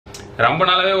ரொம்ப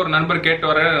நாளாவே ஒரு நண்பர் கேட்டு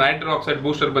வர நைட்ரிக் ஆக்சைடு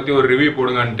பூஸ்டர் பத்தி ஒரு ரிவ்யூ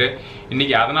போடுங்கன்ட்டு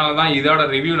இன்னைக்கு அதனால தான் இதோட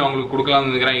ரிவ்யூ நான் உங்களுக்கு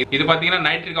கொடுக்கலாம்னு நினைக்கிறேன். இது பாத்தீங்கன்னா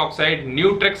நைட்ரிக் ஆக்சைடு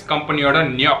நியூட்ரெக்ஸ் கம்பெனியோட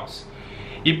நியாக்ஸ்.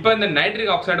 இப்போ இந்த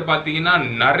நைட்ரிக் ஆக்சைடு பார்த்தீங்கன்னா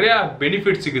நிறைய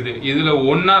பெனிஃபிட்ஸ் இருக்குது. இதில்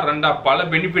ஒன்றா ரெண்டா பல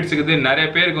பெனிஃபிட்ஸ் இருக்குது. நிறைய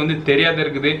பேருக்கு வந்து தெரியாத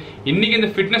இருக்குது. இன்னைக்கு இந்த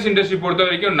ஃபிட்னஸ் இண்டஸ்ட்ரி பொறுத்த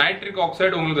வரைக்கும் நைட்ரிக்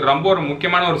ஆக்சைடு உங்களுக்கு ரொம்ப ஒரு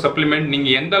முக்கியமான ஒரு சப்ளிமெண்ட்.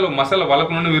 நீங்கள் எந்த அளவு மசாலா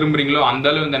வளர்க்கணும்னு விரும்புறீங்களோ அந்த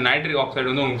அளவு இந்த நைட்ரிக் ஆக்சைடு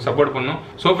வந்து உங்களுக்கு சப்போர்ட் பண்ணும்.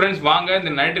 ஸோ ஃப்ரெண்ட்ஸ், வாங்க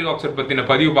இந்த நைட்ரிக் ஆக்சைடு பற்றின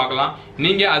பதிவு பார்க்கலாம்.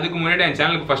 நீங்கள் அதுக்கு முன்னாடி என்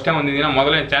சேனலுக்கு ஃபர்ஸ்ட் டைம் வந்தீங்கன்னா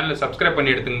முதல்ல என் சேனலை சப்ஸ்கிரைப்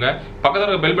பண்ணி எடுத்துங்க.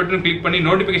 பக்கத்தில் பெல் பட்டன் கிளிக் பண்ணி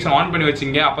நோட்டிஃபிகேஷன் ஆன் பண்ணி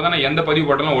வச்சிங்க. அப்போ தான் எந்த பதிவு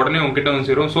போட்டாலும் உடனே உங்ககிட்ட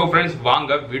வந்து சேரும். ஸோ ஃப்ரெண்ட்ஸ்,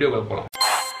 வாங்க வீடியோவை போகலாம்.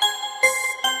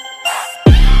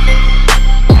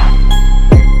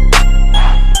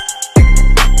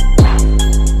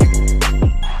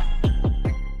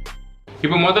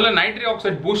 இப்போ முதல்ல நைட்ரிக்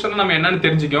ஆக்சைடு பூஸ்டர் நம்ம என்னன்னு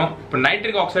தெரிஞ்சுக்கோம். இப்போ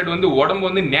நைட்ரிக் ஆக்சைடு வந்து உடம்பு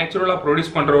வந்து நேச்சுரலா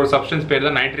ப்ரொடியூஸ் பண்ற ஒரு சப்ஸ்டன்ஸ் பேர்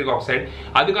தான் நைட்ரிக் ஆக்சைடு.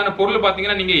 அதுக்கான பொருள்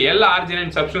பாத்தீங்கன்னா நீங்க எல்லா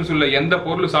ஆர்ஜினைன் சப்ஸ்டன்ஸ் உள்ள எந்த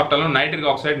பொருள் சாப்பிட்டாலும் நைட்ரிக்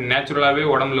ஆக்சைடு நேச்சுரலாவே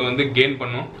உடம்புல வந்து கெயின்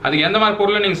பண்ணும். அது எந்த மாதிரி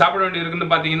பொருளை நீங்க சாப்பிட வேண்டியது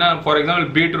இருக்குன்னு பாத்தீங்கன்னா, ஃபார்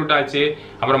எக்ஸாம்பிள் பீட்ரூட் ஆச்சு,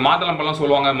 அப்புறம் மாதுளம்பழம்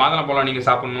சொல்லுவாங்க, மாதுளம்பழம் நீங்க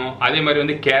சாப்பிடணும். அதே மாதிரி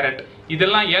வந்து கேரட்,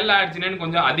 இதெல்லாம் எல்லா ஆர்ஜினைன்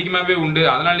கொஞ்சம் அதிகமாவே உண்டு.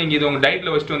 அதனால நீங்க இது உங்க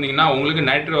டயட்ல வச்சுட்டு வந்தீங்கன்னா உங்களுக்கு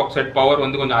நைட்ரிக் ஆக்சைடு பவர்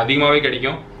வந்து கொஞ்சம் அதிகமாவே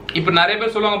கிடைக்கும். இப்போ நிறைய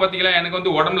பேர் சொல்லுவாங்க பாத்தீங்களா, எனக்கு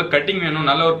வந்து உடம்புல கட்டிங் வேணும்,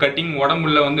 நல்ல ஒரு கட்டிங்,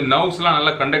 உடம்புல வந்து நர்வ்ஸ்லாம்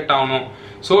நல்லா கண்டக்ட் ஆகணும்.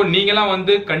 ஸோ நீங்களாம்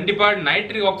வந்து கண்டிப்பா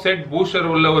நைட்ரிக் ஆக்சைடு பூஸ்டர்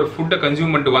உள்ள ஒரு ஃபுட்டை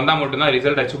கன்சியூம் பண்ணிட்டு வந்தா மட்டும்தான்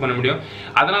ரிசல்ட் அச்சீவ் பண்ண முடியும்.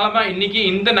 அதனால தான் இன்னைக்கு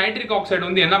இந்த நைட்ரிக் ஆக்சைடு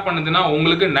வந்து என்ன பண்ணுதுன்னா,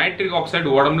 உங்களுக்கு நைட்ரிக்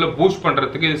ஆக்சைடு உடம்புல பூஸ்ட்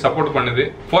பண்றதுக்கு இது சப்போர்ட் பண்ணுது.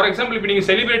 ஃபார் எக்ஸாம்பிள், இப்போ நீங்க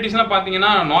செலிபிரிட்டிஸ்லாம்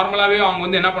பாத்தீங்கன்னா நார்மலாவே அவங்க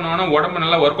வந்து என்ன பண்ணுவாங்கன்னா, உடம்பு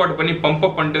நல்லா ஒர்க் அவுட் பண்ணி பம்ப்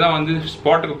அப் பண்ணிட்டு தான் வந்து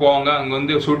ஸ்பாட்டுக்கு போவாங்க. அங்க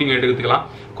வந்து ஷூட்டிங் எடுத்துக்கலாம்.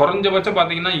 குறைஞ்சபட்சம்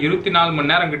பாத்தீங்கன்னா 24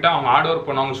 மணி நேரம் கிட்ட அவங்க ஹார்ட் ஒர்க்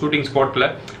பண்ணுவாங்க ஷூட்டிங் ஸ்பாட்ல.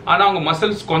 ஆனா அவங்க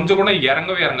மசில்ஸ் கொஞ்சம் கூட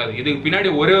இறங்கவே இறங்காது. இதுக்கு பின்னாடி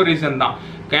ஒரே ஒரு ரீசன் தான்.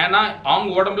 ஏன்னா அவங்க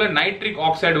உடம்புல நைட்ரிக்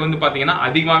ஆக்சைடு வந்து பாத்தீங்கன்னா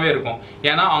அதிகமாவே இருக்கும்.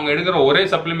 ஏன்னா அவங்க எடுக்கிற ஒரே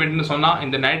சப்ளிமெண்ட்னு சொன்னா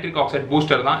இந்த நைட்ரிக் ஆக்சைடு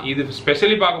பூஸ்டர் தான். இது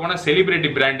ஸ்பெஷலி பார்க்க போனா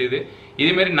செலிபிரிட்டி பிராண்ட்.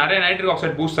 இதே மாதிரி நிறைய நைட்ரிக்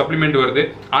ஆக்சைடு பூஸ்ட் சப்ளிமெண்ட் வருது.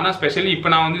 ஆனா ஸ்பெஷலி இப்போ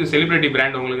நான் வந்து செலிபிரிட்டி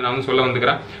பிராண்ட் உங்களுக்கு நான் வந்து சொல்ல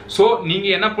வந்துக்கிறேன். ஸோ நீங்க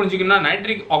என்ன புரிஞ்சுக்கணும்னா,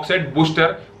 நைட்ரிக் ஆக்சைடு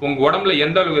பூஸ்டர் உங்க உடம்புல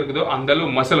எந்த அளவு இருக்குதோ அந்த அளவு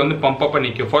மசில் வந்து பம்ப் அப்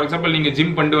நிற்கும். ஃபார் எக்ஸாம்பிள், நீங்க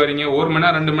ஜிம் பண்ணிட்டு வரீங்க, 1 மணி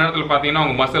நேரம் 2 மணி நேரத்தில் பாத்தீங்கன்னா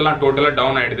உங்க மசில்லாம் டோட்டலா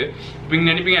டவுன் ஆயிடுது. இப்போ நீங்க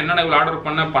நினைப்பீங்க, என்னடா இவ்வளவு ஆர்டர்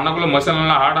பண்ணக்குள்ள மசில்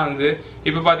எல்லாம் ஆட் ஆகுது,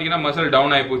 இப்போ பாத்தீங்கன்னா மசில்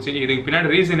டவுன் ஆகி போச்சு. இதுக்கு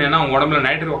பின்னாடி ரீசன் என்ன, உங்க உடம்புல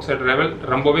நைட்ரிக் ஆக்சைடு லெவல்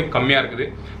ரொம்பவே கம்மியா இருக்குது.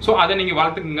 ஸோ அதை நீங்க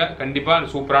வளர்த்துக்குங்க. கண்டிப்பா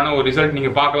சூப்பரான ஒரு ரிசல்ட்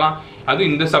நீங்க பார்க்கலாம். அது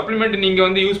இந்த சப்ளிமெண்ட் நீங்க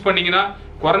வந்து யூஸ் பண்ணீங்கன்னா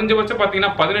குறைஞ்சபட்சம்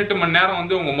பாத்தீங்கன்னா 18 மணி நேரம்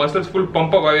வந்து உங்க மசில்ஸ் ஃபுல்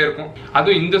பம்ப் ஆகவே இருக்கும்.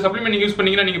 அதுவும் இந்த சப்ளிமெண்ட் நீங்க யூஸ்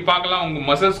பண்ணீங்கன்னா நீங்க பார்க்கலாம், உங்க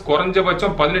மசில்ஸ்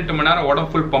குறைஞ்சபட்சம் 18 மணி நேரம்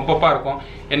உடம்பு ஃபுல் பம்ப் அப்பா இருக்கும்.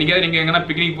 என்னைக்காவது நீங்க எங்கன்னா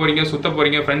பிக்னிக் போறீங்க, சுத்த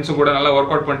போறீங்க, ஃப்ரெண்ட்ஸ் கூட நல்லா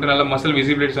ஒர்க் அவுட் பண்ணிட்டு நல்ல மசில்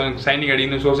விசிபிலிட்டி சைனிங்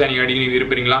அடிக்கணும், ஷோ சைனிங் அடிக்கணும்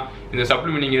இருப்பீங்களா, இந்த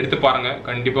சப்ளிமெண்ட் நீங்க எடுத்து பாருங்க.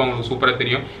 கண்டிப்பா உங்களுக்கு சூப்பரா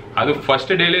தெரியும். அது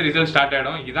ஃபர்ஸ்ட் டேலே ரிசல்ட் ஸ்டார்ட்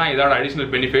ஆயிடும். இதான் இதோட அடிஷனல்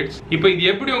பெனிஃபிட்ஸ். இப்போ இது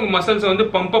எப்படி உங்க மசில்ஸ் வந்து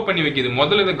பம்ப் அப் பண்ணி வைக்குது,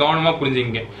 முதல்ல இதை கவனமா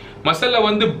புரிஞ்சுங்க. மசில்ல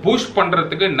வந்து பூஸ்ட்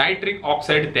பண்றதுக்கு நைட்ரிக்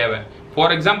ஆக்சைடு தேவை.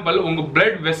 ஃபார் எக்ஸாம்பிள், உங்க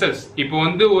பிளட் வெசல்ஸ், இப்போ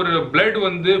வந்து ஒரு பிளட்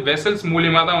வந்து வெசல்ஸ்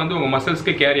மூலியமா தான் வந்து உங்க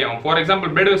மசில்ஸ்க்கு கேரி ஆகும். ஃபார்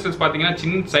எக்ஸாம்பிள், பிளட் வெசல்ஸ் பாத்தீங்கன்னா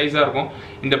சின்ன சைஸா இருக்கும்.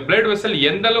 இந்த பிளட் வெசல்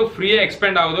எந்த அளவு ஃப்ரீயா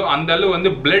எக்ஸ்பேண்ட் ஆகுதோ அந்த அளவு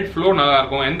வந்து பிளட் ஃப்ளோ நல்லா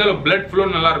இருக்கும். எந்த அளவு பிளட் ஃப்ளோ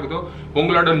நல்லா இருக்குதோ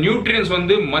உங்களோட நியூட்ரியன்ஸ்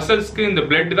வந்து மசில்ஸ்க்கு இந்த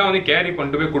பிளட் தான் வந்து கேரி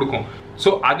பண்ணிட்டு போய் கொடுக்கும்.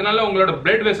 ஸோ அதனால உங்களோட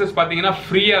பிளட் வெசல்ஸ் பாத்தீங்கன்னா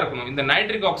ஃப்ரீயா இருக்கணும். இந்த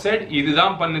நைட்ரிக் ஆக்சைடு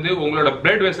இதுதான் பண்ணுது, உங்களோட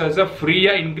பிளட் வெசல்ஸை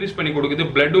ஃப்ரீயா இன்க்ரீஸ் பண்ணி கொடுக்குது.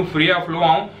 பிளட்டும் ஃப்ரீயா ஃப்ளோ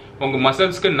ஆகும். உங்க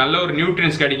மசில்ஸ்க்கு நல்ல ஒரு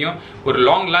நியூட்ரியன்ஸ் கிடைக்கும். ஒரு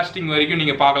லாங் லாஸ்டிங் வரைக்கும்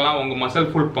நீங்க பார்க்கலாம், உங்க மசில்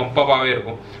ஃபுல் பம்ப் அப்பாவே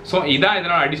இருக்கும். ஸோ இதான்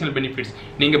இதனோட அடிஷனல் பெனிஃபிட்ஸ்.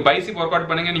 நீங்க பைசிப் ஒர்க் அவுட்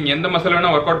பண்ணுங்க, நீங்க எந்த மசில்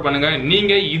வேணா ஒர்க் அவுட் பண்ணுங்க.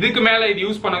 நீங்க இதுக்கு மேல இது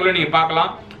யூஸ் பண்ணக்குள்ள நீங்க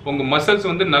பார்க்கலாம், உங்க மசில்ஸ்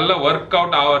வந்து நல்ல ஒர்க்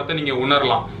அவுட் ஆகிறத நீங்க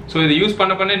உணரலாம். ஸோ இது யூஸ்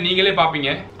பண்ண நீங்களே பார்ப்பீங்க.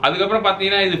 அதுக்கப்புறம்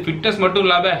பாத்தீங்கன்னா இது ஃபிட்னஸ் மட்டும்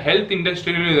இல்லாத ஹெல்த்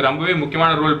இண்டஸ்ட்ரியிலும் இது ரொம்பவே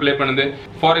முக்கியமான ரோல் பிளே பண்ணுது.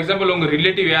 ஃபார் எக்ஸாம்பிள், உங்க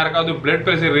ரிலேட்டிவ் யாருக்காவது பிளட்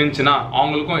பிரஷர் இருந்துச்சுன்னா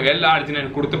அவங்களுக்கும்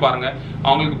L-ஆர்ஜினைன் கொடுத்து பாருங்க.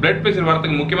 அவங்களுக்கு பிளட் பிரஷர்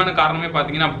வரதுக்கு முக்கியமான காரணமே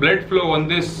பாத்தீங்கன்னா பிளட் ஃப்ளோ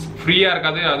வந்து ஃப்ரீயா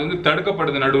இருக்காது, அது வந்து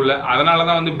தடுக்கப்படுது நடுவில்.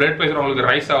 அதனாலதான் வந்து பிளட் பிரஷர் அவங்களுக்கு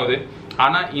ரைஸ் ஆகுது.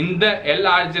 ஆனா இந்த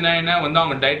L-ஆர்ஜினைனை வந்து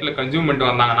அவங்க டயட்ல கன்சியூம்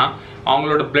பண்ணிட்டு வந்தாங்கன்னா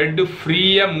அவங்களோட பிளட்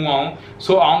ஃப்ரீயா மூவ் ஆகும்.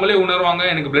 ஸோ அவங்களே உணர்வாங்க,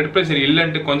 எனக்கு பிளட் பிரஷர்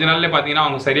இல்லைன்ட்டு கொஞ்ச நாள்ல பாத்தீங்கன்னா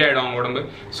அவங்க சரியாயிடும் அவங்க உடம்பு.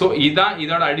 ஸோ இதான்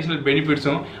இதோட அடிஷனல்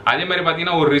பெனிஃபிட்ஸும். அதே மாதிரி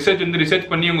பாத்தீங்கன்னா ஒரு ரிசர்ச்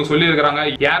பண்ணி அவங்க சொல்லியிருக்காங்க,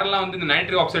 யாரெல்லாம் வந்து இந்த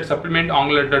நைட்ரிக் ஆக்சைடு சப்ளிமெண்ட்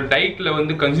அவங்களோட டயட்ல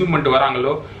வந்து கன்சியூம் பண்ணிட்டு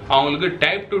வராங்களோ அவங்களுக்கு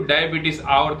டைப் 2 டயபிட்டிஸ்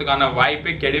ஆகிறதுக்கான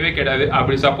வாய்ப்பே கிடையாது.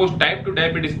 அப்படி சப்போஸ் டைப் 2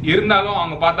 டயபிட்டிஸ் இருந்தாலும்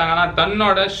அவங்க பார்த்தாங்கன்னா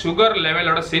தன்னோட sugar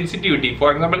லெவலோட sensitivity,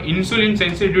 for example insulin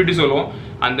sensitivity சொல்லுவோம்,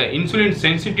 அந்த இன்சுலின்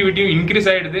சென்சிட்டிவிட்டியும்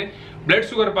இன்க்ரீஸ் ஆயிடுது. பிளட்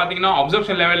சுகர் பாத்தீங்கன்னா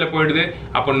அப்சர்ப்ஷன் லெவல்ல போயிடுது.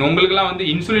 அப்போ உங்களுக்குலாம் வந்து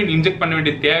இன்சுலின் இன்ஜெக்ட் பண்ண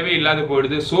வேண்டிய தேவை இல்லாத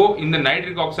போயிடுது. ஸோ இந்த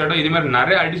நைட்ரிக் ஆக்சைடும் இதே மாதிரி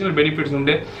நிறைய அடிஷனல் பெனிஃபிட்ஸ்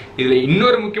உண்டு. இதுல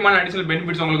இன்னொரு முக்கியமான அடிஷனல்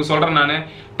பெனிஃபிட்ஸ் உங்களுக்கு சொல்றேன் நான்.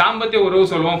 தாம்பத்திய உறவு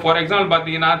சொல்லுவோம். ஃபார் எக்ஸாம்பிள்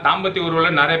பாத்தீங்கன்னா தாம்பத்திய உறவுல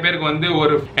நிறைய பேருக்கு வந்து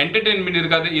ஒரு என்டர்டைன்மெண்ட்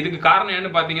இருக்காது. இதுக்கு காரணம் என்ன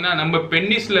பாத்தீங்கன்னா நம்ம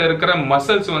பென்னிஸ்ல இருக்கிற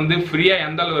மசில்ஸ் வந்து ஃப்ரீயா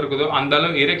எந்த அளவு இருக்குதோ அந்த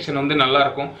அளவு எரெக்ஷன் வந்து நல்லா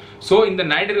இருக்கும். ஸோ இந்த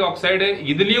நைட்ரிக் ஆக்சைடு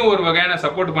இதுலயும் ஒரு வகையான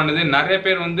சப்போர்ட் பண்ணுது. நிறைய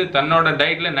பேர் வந்து தன்னோட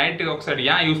டயட்ல நைட்ரிக் ஆக்சைடு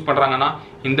ஏன் யூஸ் பண்றாங்கன்னா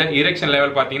இந்த எரெக்ஷன்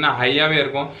லெவல் பாத்தீங்கன்னா ஹையாவே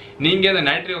இருக்கும். நீங்க இந்த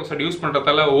நைட்ரிக் ஆக்சைடு யூஸ்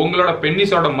பண்றதால உங்களோட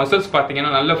பென்னிஸோட மசில்ஸ்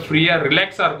பாத்தீங்கன்னா நல்ல ஃப்ரீயா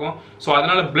ரிலாக்ஸா இருக்கும். ஸோ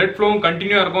அதனால பிளட் ஃப்ளோவும்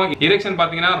கண்டினியூ இருக்கும். எரெக்ஷன்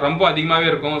பாத்தீங்கன்னா ரொம்ப அதிகமாவே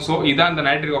இருக்கும். ஸோ இதான் இந்த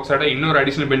நைட்ரிக் ஆக்சைடு இன்னொரு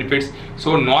அடிஷனல் பெனிஃபிட்ஸ். ஸோ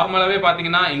நார்மலாவே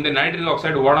பாத்தீங்கன்னா இந்த நைட்ரிக்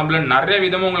ஆக்சைடு உடம்புல நிறைய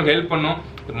விதமா உங்களுக்கு ஹெல்ப் பண்ணும்.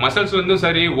 மசில்ஸ்ல இருந்தும்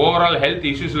சரி, ஓவரால் ஹெல்த்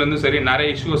இஷ்யூஸ்ல இருந்தும் சரி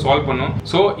நிறைய இஷ்யூ சால்வ் பண்ணும்.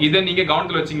 சோ இதை நீங்க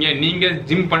கவனத்துல வச்சீங்க. நீங்க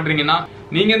ஜிம் பண்றீங்கன்னா,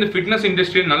 நீங்க இந்த ஃபிட்னஸ்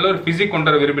இண்டஸ்ட்ரியில் நல்ல ஒரு பிசிக் கொண்டு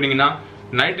வர விரும்புறீங்கன்னா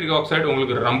நைட்ரிக் ஆக்சைடு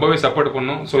உங்களுக்கு ரொம்பவே சப்போர்ட்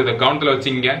பண்ணும். சோ இத கவுண்ட்ல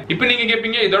வச்சீங்க. இப்போ நீங்க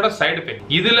கேப்பீங்க இதோட சைடு எஃபெக்ட்.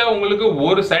 இதுல உங்களுக்கு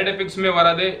ஒரு சைடு எஃபெக்ட்ஸுமே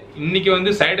வராது. இன்னைக்கு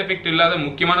வந்து சைடு எஃபெக்ட் இல்லாத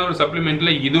முக்கியமான ஒரு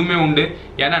சப்ளிமெண்ட்ல இதுவுமே உண்டு.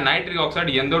 ஏன்னா நைட்ரிக்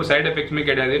ஆக்சைடு எந்த ஒரு சைடு எஃபெக்ட்ஸுமே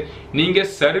கிடையாது. நீங்க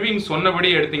சர்விங்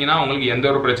சொன்னபடி எடுத்தீங்கன்னா உங்களுக்கு எந்த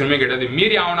ஒரு பிரச்சனையுமே கிடையாது.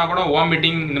 மீறி ஆனா கூட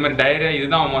வாமிட்டிங், இந்த மாதிரி டயரியா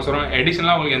இதுதான் அவசரம்.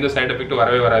 அடிஷனலா உங்களுக்கு எந்த சைடு எஃபெக்ட்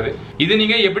வரவே வராது. இது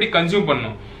நீங்க எப்படி கன்சியூம்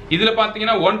பண்ணணும்? இதுல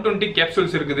பாத்தீங்கன்னா 120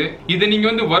 கேப்சூல்ஸ் இருக்குது. இது நீங்க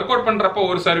வந்து ஒர்க் அவுட் பண்றப்ப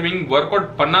ஒரு சர்விங், ஒர்க் அவுட்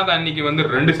பண்ணாத அன்னைக்கு வந்து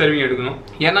 2 சர்விங் எடுக்கணும்.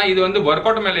 ஏன்னா இது வந்து ஒர்க்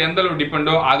அவுட் மேல எந்த அளவு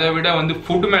டிபெண்டோ அதை விட வந்து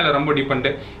ஃபுட் மேல ரொம்ப டிபெண்ட்.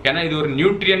 ஏன்னா இது ஒரு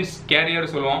நியூட்ரியன்ஸ்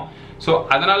கேரியர் சொல்லுவோம். ஸோ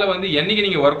அதனால வந்து என்னைக்கு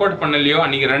நீங்க ஒர்க் அவுட் பண்ணலையோ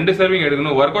அன்னைக்கு 2 சர்விங்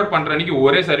எடுக்கணும். ஒர்க் அவுட் பண்ற அன்னைக்கு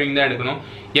ஒரே சர்விங் தான் எடுக்கணும்.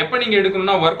 எப்ப நீங்க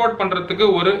எடுக்கணும்னா ஒர்க் அவுட் பண்றதுக்கு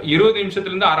ஒரு 20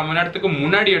 நிமிஷத்துல இருந்து அரை மணி நேரத்துக்கு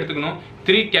முன்னாடி எடுத்துக்கணும்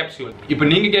 3 கேப்சூல். இப்போ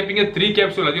நீங்க கேப்பீங்க 3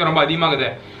 கேப்சூல் அதுவும் ரொம்ப அதிகமாகுது.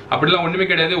 அப்படிலாம் ஒண்ணுமே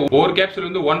கிடையாது. ஒரு கேப்சூல்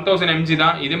வந்து 1000 mg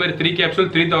தான். இதே மாதிரி 3 கேப்சூல்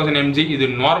 3000 mg. இது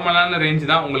நார்மலான ரேஞ்ச்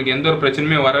தான். உங்களுக்கு எந்த ஒரு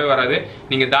பிரச்சனையுமே வரவே வராது.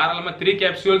 நீங்க தாராளமா 3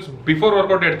 கேப்சூல்ஸ் பிஃபோர்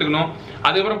ஒர்க் அவுட் எடுத்துக்கணும்.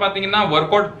 அதுக்கப்புறம் பாத்தீங்கன்னா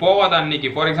ஒர்க் அவுட் போவாத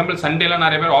அன்னைக்கு, ஃபார் எக்ஸாம்பிள் சண்டேல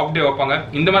நிறைய பேர் ஆஃப் டே வைப்பாங்க.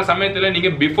 இந்த மாதிரி சமயத்துல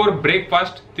நீங்க பிஃபோர்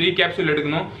பிரேக்ஃபாஸ்ட் 3 கேப்சூல்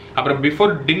எடுக்கணும். அப்புறம்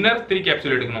பிஃபோர் டின்னர் 3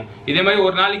 கேப்சூல் எடுக்கணும். இதே மாதிரி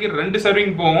ஒரு நாளைக்கு 2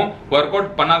 சர்விங் போகும் ஒர்க்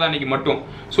அவுட் பண்ணாத அன்னைக்கு மட்டும்.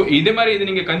 ஸோ இதே மாதிரி இது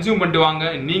நீங்க கன்சியூம் பண்ணிட்டு வாங்க.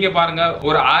 நீங்க பாருங்க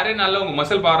ஒரு 6 நாள்ல உங்க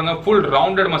மசில் பாருங்க ஃபுல்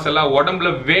ரவுண்டட் மசிலா, உடம்புல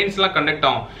வெயின்ஸ்லாம் கண்டக்ட்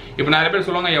ஆகும். இப்போ நிறைய பேர்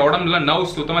சொல்லுவாங்க என் உடம்புல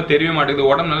நர்வ்ஸ் சுத்தமா தெரியவே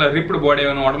மாட்டேங்குது, உடம்பு நல்லா ரிப்டு பாடி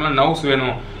வேணும், உடம்புல நர்வ்ஸ்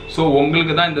வேணும். ஸோ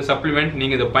உங்களுக்கு தான் இந்த சப்ளிமெண்ட்.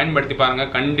 நீங்க இதை பயன்படுத்தி பாருங்க.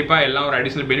 கண்டிப்பா எல்லாம் ஒரு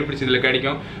அடிஷனல் பெனிஃபிட்ஸ் இதுல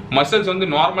கிடைக்கும். மசில்ஸ் வந்து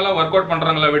நார்மலா ஒர்க் அவுட்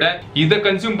பண்றவங்களை விட இதை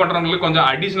கன்சியூம் பண்றவங்களுக்கு கொஞ்சம்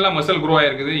அடிஷனலா மசில் க்ரோ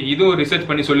ஆயிருக்குது. இதுவும் ரிசர்ச்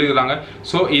பண்ணி சொல்லிருக்காங்க.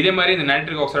 ஸோ இதே மாதிரி இந்த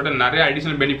நைட்ரிக் ஆக்சைடு நிறைய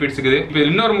அடிஷனல் பெனிஃபிட்ஸ் இருக்குது. இப்போ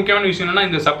இன்னொரு முக்கியமான விஷயம் என்னன்னா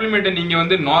இந்த சப்ளிமெண்ட் நீங்க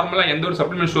வந்து நார்மலா எந்த ஒரு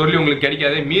சப்ளிமெண்ட் ஸ்டோர்லயும் உங்களுக்கு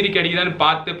கிடைக்காது. மீறி கிடைக்குதான்னு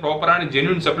பார்த்து ப்ராப்பரான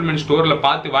ஜென்யூன் சப்ளிமெண்ட் ஸ்டோர்ல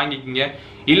பார்த்து வாங்கிக்கிங்க.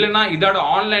 இல்லனா இதோட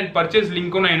ஆன்லைன் பர்ச்சேஸ்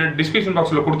லிங்க்கும் நான் என்னோட டிஸ்கிரிப்ஷன்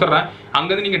பாக்ஸ்ல கொடுத்துறேன்.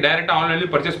 அங்கிருந்து நீங்க டைரக்டா ஆன்லைன்ல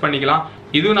பர்ச்சேஸ் பண்ணிக்கலாம்.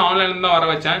 இதுவும் நான் ஆன்லைன்ல தான் வர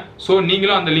வச்சேன். சோ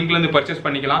நீங்களும் அந்த லிங்க்ல இருந்து பர்ச்சேஸ்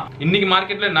பண்ணிக்கலாம். இன்னைக்கு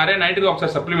மார்க்கெட்ல நிறைய நைட்ரிக்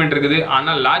ஆக்சைடு சப்ளிமெண்ட் இருக்குது.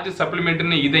 ஆனா லார்ஜஸ்ட்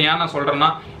சப்ளிமெண்ட்னு இதை ஏன் நான் சொல்றேன்னா,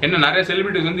 என்ன நிறைய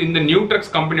செலிபிரிட்டிஸ் வந்து இந்த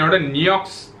நியூட்ரெக்ஸ் கம்பெனியோட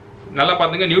நியாக்ஸ், நல்லா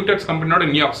பாத்துங்க, நியூட்ரெக்ஸ் கம்பெனியோட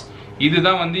நியாக்ஸ்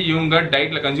இதுதான் வந்து இவங்க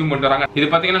டயட்ல கன்சியூம் பண்றாங்க. இது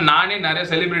பாத்தீங்கன்னா நானே நிறைய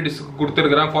செலிபிரிட்டிஸ்க்கு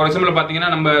கொடுத்துருக்கேன். ஃபார் எக்ஸாம்பிள் பாத்தீங்கன்னா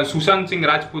நம்ம சுஷாந்த் சிங்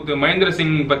ராஜ்பூத், மகேந்திர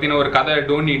சிங் பத்தின ஒரு கதை,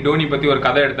 டோனி பத்தி ஒரு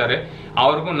கதை எடுத்தாரு.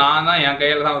 அவருக்கும் நான் தான் என்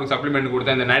கையில தான் அவருக்கு சப்ளிமெண்ட்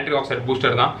கொடுத்தேன். இந்த நைட்ரிக் ஆக்சைடு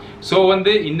பூஸ்டர் தான். ஸோ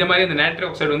வந்து இந்த மாதிரி இந்த நைட்ரிக்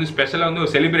ஆக்சைடு வந்து ஸ்பெஷலா வந்து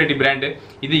ஒரு செலிபிரிட்டி பிராண்டு.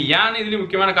 இது ஏன் இதுலயும்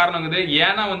முக்கியமான காரணம் இருக்குது.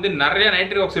 ஏன்னா வந்து நிறைய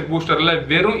நைட்ரிக் ஆக்சைடு பூஸ்டர்ல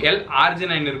வெறும்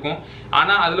L-arginine இருக்கும்.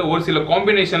 ஆனா அதுல ஒரு சில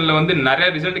காம்பினேஷன்ல வந்து நிறைய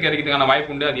ரிசல்ட் கிடைக்கிறதுக்கான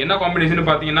வாய்ப்பு உண்டு. அது என்ன காம்பினேஷன்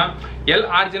பாத்தீங்கன்னா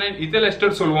L-arginine இத்தல்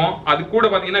எஸ்டர் சொல்லுவோம். அது கூட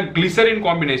பாத்தீங்கன்னா கிளிசரின்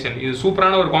காம்பினேஷன். இது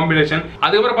சூப்பரான ஒரு காம்பினேஷன்.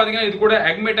 அதுக்கப்புறம் பாத்தீங்கன்னா இது கூட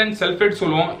எக்மெட்டன் சல்ஃபேட்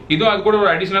சொல்லுவோம். இதுவும் அது கூட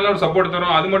ஒரு அடிஷனலா ஒரு சப்போர்ட்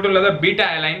தரும். அது மட்டும் இல்லாத பீட்டா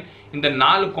அலைன், இந்த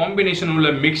 4 காம்பினேஷன் உள்ள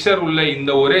மிக்சர் உள்ள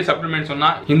இந்த ஒரே சப்ளிமெண்ட் சொன்னா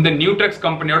இந்த நியூட்ரெக்ஸ்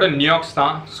கம்பெனியோட நியாக்ஸ்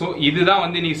தான். சோ இதுதான்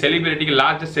வந்து நீ செலிபிரிட்டிக்கு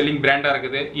லார்ஜஸ்ட் செல்லிங் பிராண்டா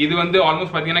இருக்குது. இது வந்து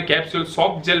ஆல்மோஸ்ட் பாத்தீங்கன்னா கேப்சூல்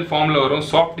சாஃப்ட் ஜெல் ஃபார்ம்ல வரும்.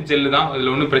 சாஃப்ட் ஜெல் தான்,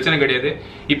 அதுல ஒன்றும் பிரச்சனை கிடையாது.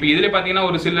 இப்போ இதுல பாத்தீங்கன்னா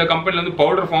ஒரு சில கம்பெனில வந்து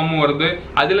பவுடர் ஃபார்மும் வருது,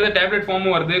 அதுல தான் டேப்லெட்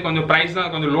ஃபார்மும் வருது. கொஞ்சம் பிரைஸ்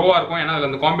தான் கொஞ்சம் லோவா இருக்கும். ஏன்னா அதுல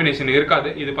அந்த காம்பினேஷன்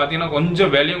இருக்காது. இது பாத்தீங்கன்னா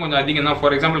கொஞ்சம் விலையும் கொஞ்சம் அதிகம் தான்.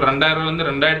 ஃபார் எக்ஸாம்பிள் 2000 இருந்து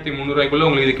 2300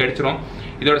 உங்களுக்கு இது கிடைச்சிரும்.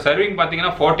 இதோட சர்விங்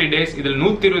பாத்தீங்கன்னா 40 டேஸ். இதுல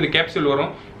 120 கேப்சூல்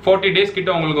வரும். 40 டேஸ் கிட்ட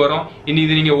உங்களுக்கு வரும்.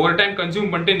 இது நீங்க ஒரு டைம் கன்சியூம்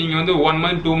பண்ணிட்டு நீங்க வந்து 1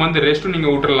 மந்த் 2 மந்த் ரெஸ்ட்டும் நீங்க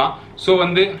விட்டுறலாம். சோ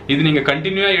வந்து இது நீங்க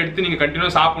கண்டினியூவா எடுத்து நீங்க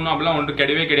கண்டினியூவா சாப்பிடணும் அப்படிலாம் ஒன்று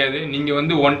கிடையவே கிடையாது. நீங்க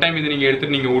வந்து ஒன் டைம் இது நீங்க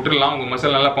எடுத்துட்டு நீங்க விட்டுறலாம். உங்க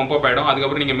மசில் நல்லா பம்ப் அப் ஆயிடும்.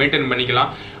 அதுக்கப்புறம் நீங்க மெயின்டைன் பண்ணிக்கலாம்.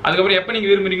 அதுக்கப்புறம் எப்ப நீங்க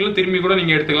விரும்புறீங்களோ திரும்பி கூட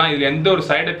நீங்க எடுத்துக்கலாம். இதுல எந்த ஒரு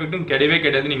சைடு எஃபெக்ட்டும் கிடையவே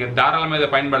கிடையாது. நீங்க தாராளமா இதை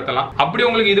பயன்படுத்தலாம். அப்படி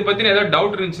உங்களுக்கு இது பத்தின ஏதாவது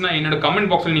டவுட் இருந்துச்சுன்னா என்னோட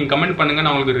கமெண்ட் பாக்ஸ்ல நீங்க கமெண்ட் பண்ணுங்க,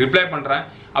 நான் உங்களுக்கு ரிப்ளை பண்றேன்.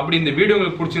 அப்படி இந்த வீடியோ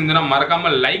உங்களுக்கு பிடிச்சிருந்ததுன்னா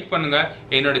மறக்காம லைக் பண்ணுங்க.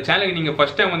 என்னோட சேனலுக்கு நீங்க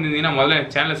ஃபர்ஸ்ட் டைம் வந்திருந்தீங்கன்னா முதல்ல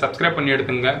சேனலை சப்ஸ்கிரைப் பண்ணி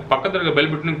எடுத்துங்க. பக்கத்துல இருக்க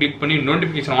பெல் பட்டனும் கிளிக் பண்ணி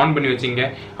நோட்டிபிகேஷன் ஆன் பண்ணி வச்சுங்க.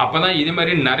 அப்பதான் இதே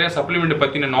மாதிரி நிறைய சப்ளிமெண்ட்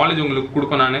பத்தின நாலேஜ் உங்களுக்கு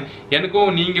கொடுப்பேன். நான்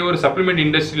எனக்கும் நீங்க ஒரு சப்ளிமெண்ட்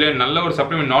இண்டஸ்ட்ரியில நல்ல ஒரு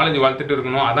சப்ளிமெண்ட் நாலேஜ் வளர்த்துட்டு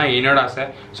இருக்கணும், அதான் என்னோட ஆசை.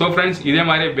 ஸோ ஃப்ரெண்ட்ஸ், இதே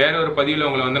மாதிரி வேற ஒரு பதிவில்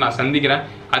உங்களை வந்து நான் சந்திக்கிறேன்.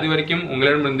 அது வரைக்கும்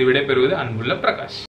உங்களிடமிருந்து விடைபெறுவது அன்புள்ள பிரகாஷ்.